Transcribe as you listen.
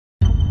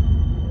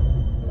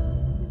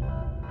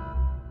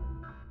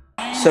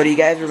So do you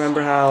guys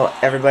remember how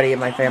everybody in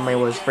my family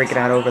was freaking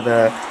out over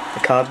the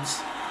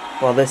Cubs?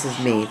 Well, this is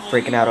me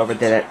freaking out over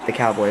the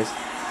Cowboys.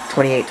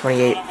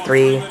 28-28,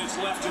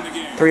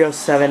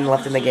 3:07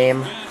 left in the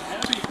game.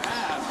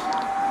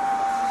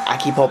 I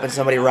keep hoping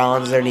somebody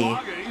rounds their knee.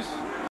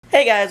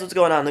 Hey guys, what's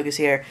going on? Lucas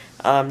here.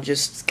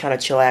 Just kind of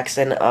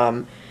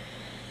chillaxing.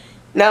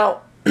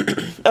 Now,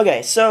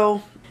 okay,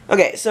 so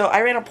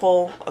I ran a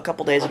poll a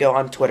couple days ago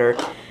on Twitter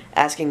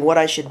asking what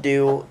I should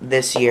do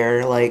this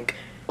year. Like,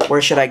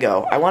 where should I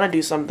go? I want to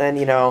do something,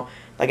 you know,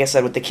 like I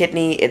said, with the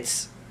kidney,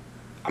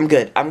 I'm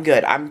good,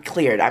 I'm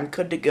cleared, I'm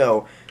good to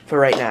go for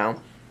right now.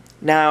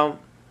 Now,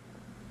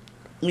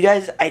 you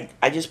guys,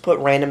 I just put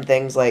random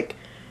things like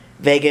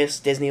Vegas,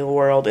 Disney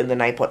World, and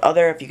then I put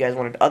other. If you guys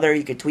wanted other,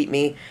 you could tweet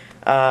me.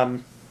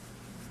 And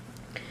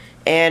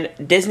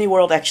Disney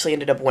World actually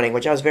ended up winning,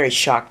 which I was very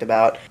shocked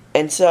about.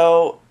 And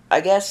so,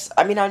 I guess,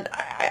 I mean,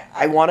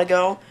 I want to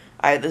go.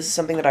 This is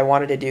something that I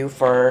wanted to do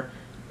for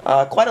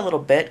quite a little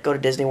bit, go to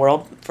Disney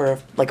World for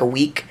like a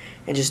week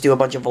and just do a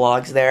bunch of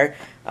vlogs there.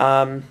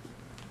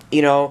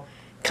 You know,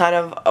 kind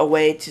of a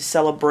way to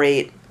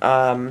celebrate,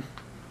 like,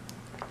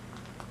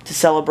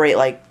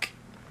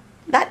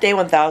 not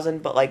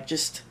Day-1111, but like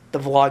just the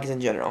vlogs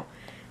in general.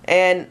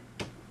 And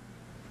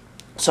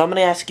so I'm going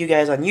to ask you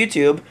guys on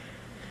YouTube,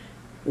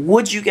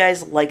 would you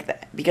guys like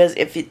that? Because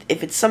if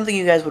it's something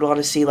you guys would want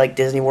to see, like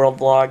Disney World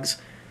vlogs,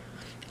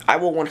 I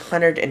will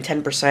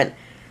 110%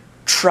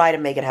 try to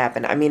make it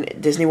happen. I mean,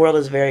 Disney World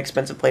is a very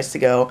expensive place to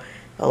go.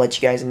 I'll let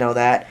you guys know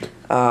that.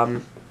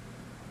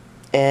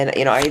 And,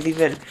 you know,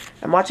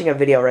 I'm watching a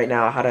video right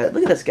now how to,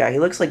 look at this guy. He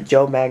looks like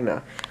Joe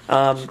Magna.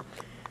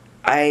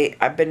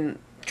 I've been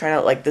trying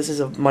to, like, this is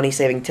a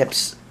money-saving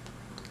tips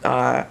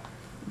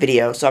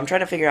video. So I'm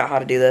trying to figure out how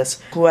to do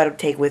this, who I had to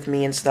take with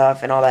me and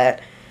stuff and all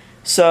that.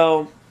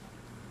 So,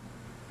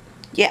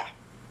 yeah,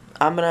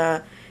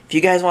 if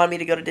you guys want me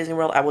to go to Disney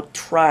World, I will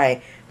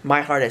try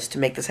my hardest to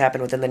make this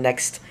happen within the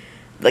next,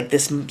 like,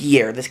 this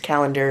year, this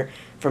calendar,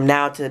 from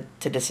now to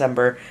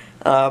December.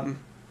 I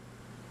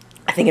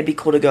think it'd be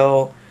cool to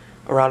go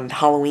around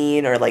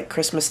Halloween or, like,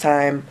 Christmas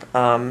time.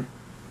 But,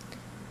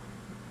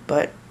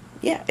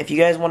 yeah, if you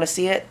guys want to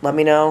see it, let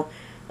me know.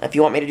 If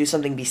you want me to do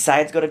something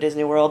besides go to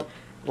Disney World,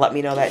 let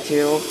me know that,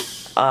 too.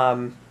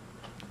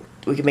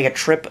 We could make a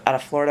trip out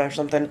of Florida or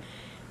something,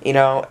 you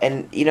know,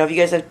 and, you know, if you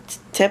guys have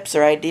tips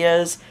or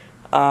ideas,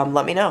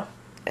 let me know,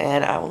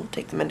 and I will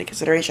take them into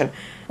consideration.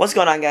 What's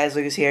going on, guys?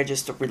 Lucas here,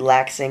 just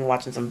relaxing,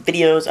 watching some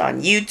videos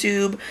on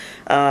YouTube,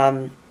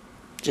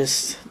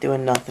 just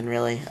doing nothing,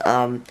 really,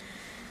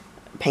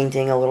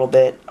 painting a little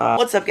bit.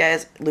 What's up,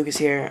 guys? Lucas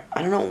here.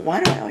 I don't know,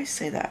 why do I always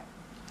say that?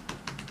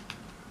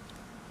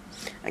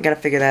 I gotta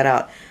figure that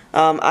out.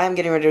 I'm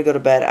getting ready to go to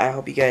bed. I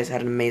hope you guys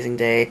had an amazing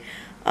day.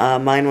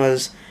 Mine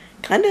was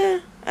kind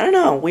of, I don't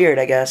know, weird,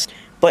 I guess.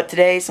 But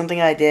today, something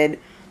I did,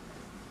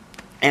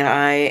 and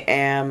I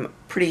am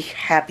pretty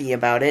happy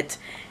about it,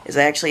 is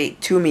I actually ate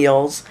 2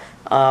 meals.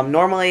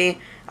 Normally,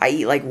 I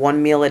eat like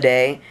 1 meal a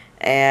day,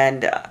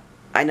 and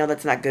I know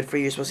that's not good for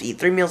you. You're supposed to eat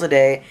 3 meals a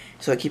day,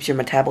 so it keeps your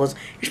metabolism.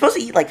 You're supposed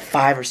to eat like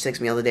 5 or 6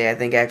 meals a day, I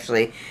think,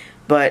 actually.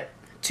 But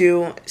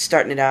 2,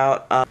 starting it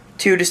out.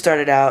 2 to start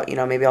it out, you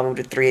know, maybe I'll move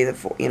to 3, to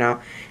 4, you know.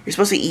 You're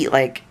supposed to eat,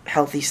 like,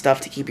 healthy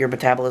stuff to keep your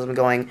metabolism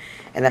going,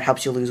 and that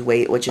helps you lose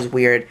weight, which is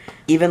weird.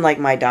 Even, like,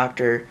 my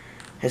doctor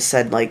has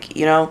said, like,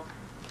 you know,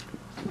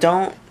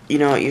 don't, you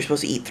know, you're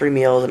supposed to eat 3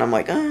 meals, and I'm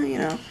like, you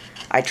know,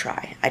 I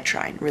try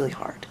really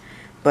hard.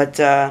 But,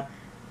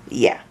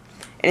 yeah.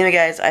 Anyway,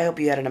 guys, I hope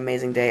you had an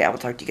amazing day. I will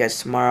talk to you guys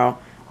tomorrow.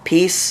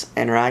 Peace,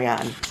 and rag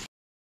on.